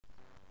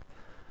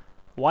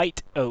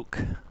White oak,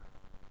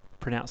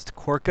 pronounced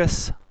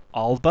Quercus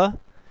alba.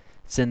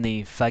 It's in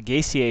the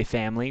Fagaceae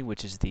family,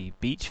 which is the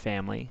beech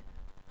family.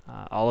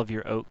 All of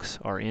your oaks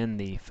are in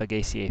the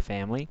Fagaceae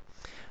family.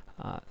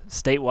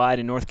 Statewide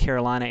in North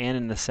Carolina and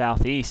in the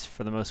southeast,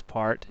 for the most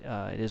part,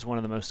 it is one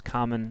of the most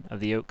common of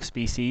the oak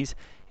species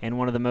and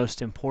one of the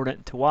most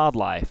important to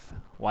wildlife.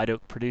 White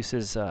oak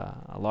produces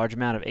a large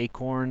amount of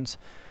acorns,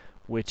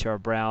 which are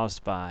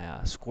browsed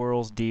by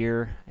squirrels,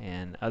 deer,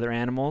 and other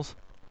animals,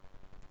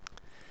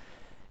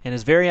 and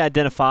is very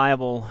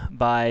identifiable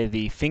by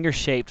the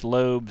finger-shaped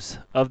lobes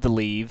of the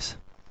leaves.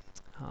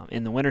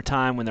 In the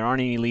wintertime, when there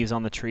aren't any leaves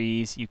on the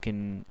trees, you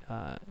can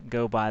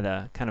go by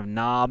the kind of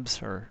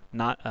knobs or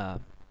not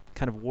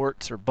kind of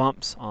warts or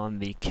bumps on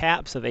the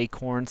caps of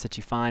acorns that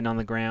you find on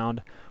the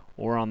ground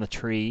or on the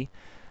tree.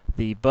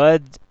 The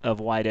bud of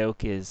white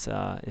oak is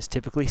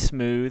typically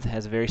smooth,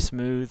 has very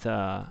smooth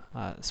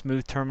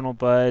terminal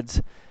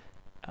buds,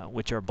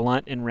 which are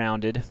blunt and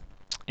rounded.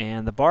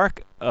 And the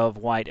bark of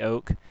white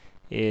oak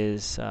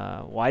is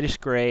whitish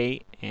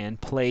gray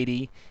and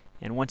platy,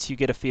 and once you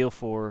get a feel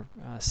for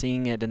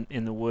seeing it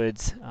in the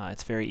woods,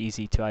 it's very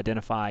easy to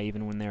identify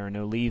even when there are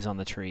no leaves on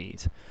the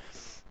trees.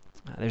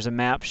 There's a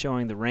map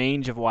showing the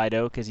range of white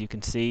oak. As you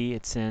can see,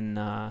 it's in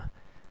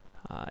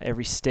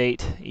every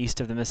state east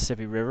of the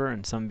Mississippi River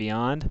and some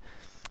beyond.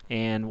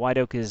 And white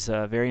oak is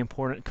a very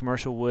important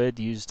commercial wood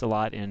used a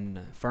lot in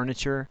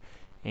furniture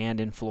and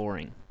in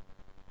flooring.